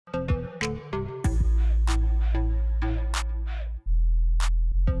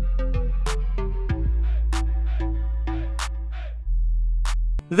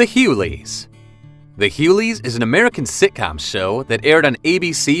The Hughleys. The Hughleys is an American sitcom show that aired on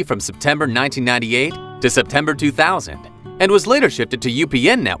ABC from September 1998 to September 2000 and was later shifted to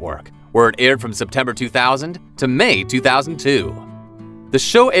UPN Network, where it aired from September 2000 to May 2002. The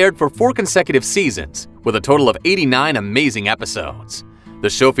show aired for 4 consecutive seasons, with a total of 89 amazing episodes. The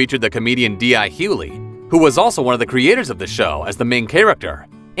show featured the comedian D.L Hughley, who was also one of the creators of the show, as the main character,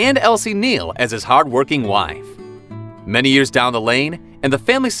 and Elsie Neal as his hard-working wife. Many years down the lane, and the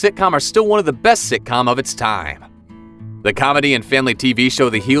family sitcom are still one of the best sitcom of its time. The comedy and family TV show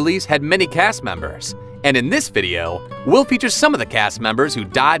The Hughleys had many cast members, and in this video, we'll feature some of the cast members who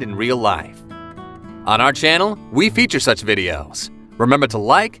died in real life. On our channel, we feature such videos. Remember to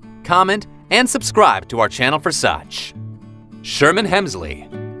like, comment, and subscribe to our channel for such. Sherman Hemsley.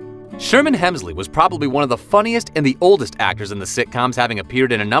 Sherman Hemsley was probably one of the funniest and the oldest actors in the sitcoms, having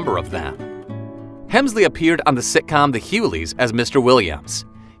appeared in a number of them. Hemsley appeared on the sitcom The Hughleys as Mr. Williams.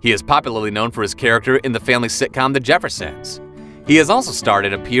 He is popularly known for his character in the family sitcom The Jeffersons. He has also starred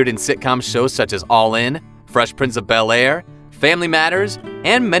and appeared in sitcom shows such as All In, Fresh Prince of Bel-Air, Family Matters,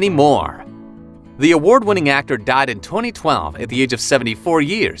 and many more. The award-winning actor died in 2012 at the age of 74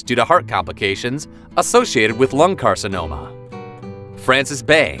 years due to heart complications associated with lung carcinoma. Frances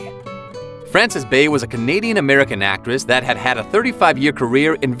Bay. Frances Bay was a Canadian-American actress that had had a 35-year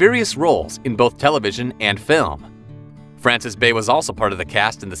career in various roles in both television and film. Frances Bay was also part of the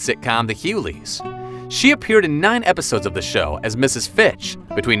cast in the sitcom The Hughleys. She appeared in 9 episodes of the show as Mrs. Fitch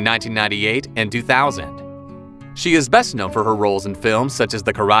between 1998 and 2000. She is best known for her roles in films such as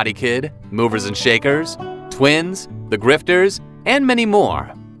The Karate Kid, Movers and Shakers, Twins, The Grifters, and many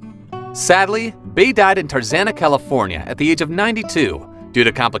more. Sadly, Bay died in Tarzana, California at the age of 92 due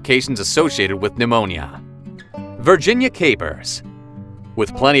to complications associated with pneumonia. Virginia Capers.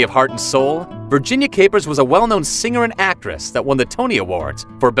 With plenty of heart and soul, Virginia Capers was a well-known singer and actress that won the Tony Awards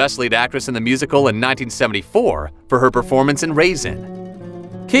for Best Lead Actress in the Musical in 1974 for her performance in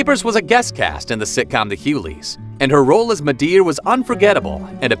Raisin. Capers was a guest cast in the sitcom The Hughleys, and her role as Medea was unforgettable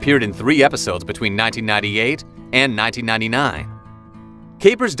and appeared in 3 episodes between 1998 and 1999.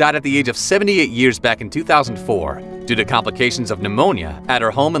 Capers died at the age of 78 years back in 2004 due to complications of pneumonia at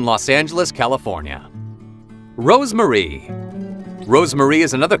her home in Los Angeles, California. Rose Marie. Rose Marie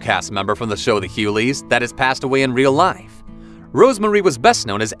is another cast member from the show The Hughleys that has passed away in real life. Rose Marie was best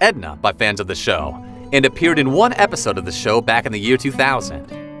known as Edna by fans of the show and appeared in 1 episode of the show back in the year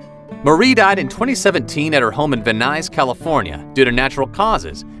 2000. Marie died in 2017 at her home in Venice, California due to natural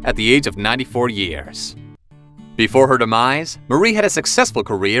causes at the age of 94 years. Before her demise, Marie had a successful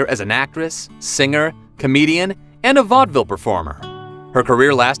career as an actress, singer, comedian, and a vaudeville performer. Her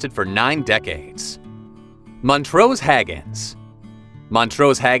career lasted for 9 decades. Montrose Hagins.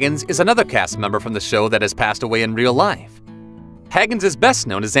 Montrose Hagins is another cast member from the show that has passed away in real life. Hagins is best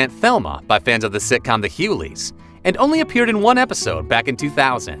known as Aunt Thelma by fans of the sitcom The Hughleys and only appeared in 1 episode back in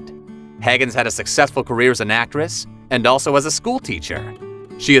 2000. Hagins had a successful career as an actress and also as a school teacher.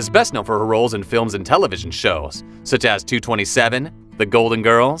 She is best known for her roles in films and television shows such as 227, The Golden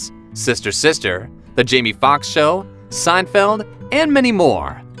Girls, Sister Sister, The Jamie Foxx Show, Seinfeld, and many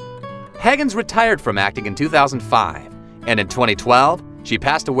more. Hagins retired from acting in 2005, and in 2012, she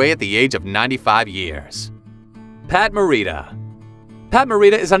passed away at the age of 95 years. Pat Morita. Pat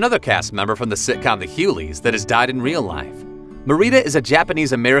Morita is another cast member from the sitcom The Hughleys that has died in real life. Morita is a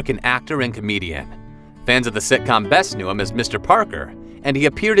Japanese-American actor and comedian. Fans of the sitcom best knew him as Mr. Parker, and he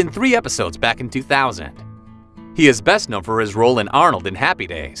appeared in 3 episodes back in 2000. He is best known for his role in Arnold in Happy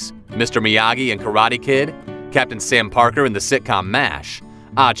Days, Mr. Miyagi in Karate Kid, Captain Sam Parker in the sitcom MASH,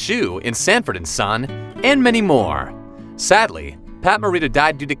 Ah Chu in Sanford & Son, and many more. Sadly, Pat Morita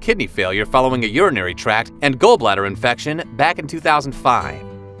died due to kidney failure following a urinary tract and gallbladder infection back in 2005.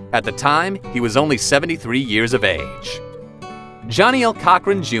 At the time, he was only 73 years of age. Johnnie L.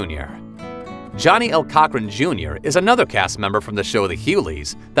 Cochran Jr. Johnnie L. Cochran Jr. is another cast member from the show The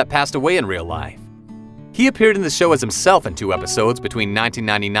Hughleys that passed away in real life. He appeared in the show as himself in 2 episodes between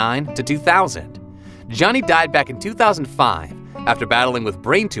 1999 to 2000. Johnnie died back in 2005 after battling with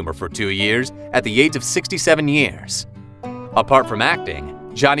brain tumor for 2 years at the age of 67 years. Apart from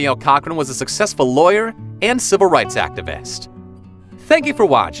acting, Johnnie L. Cochran was a successful lawyer and civil rights activist. Thank you for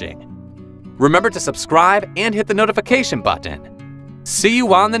watching. Remember to subscribe and hit the notification button. See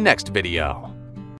you on the next video.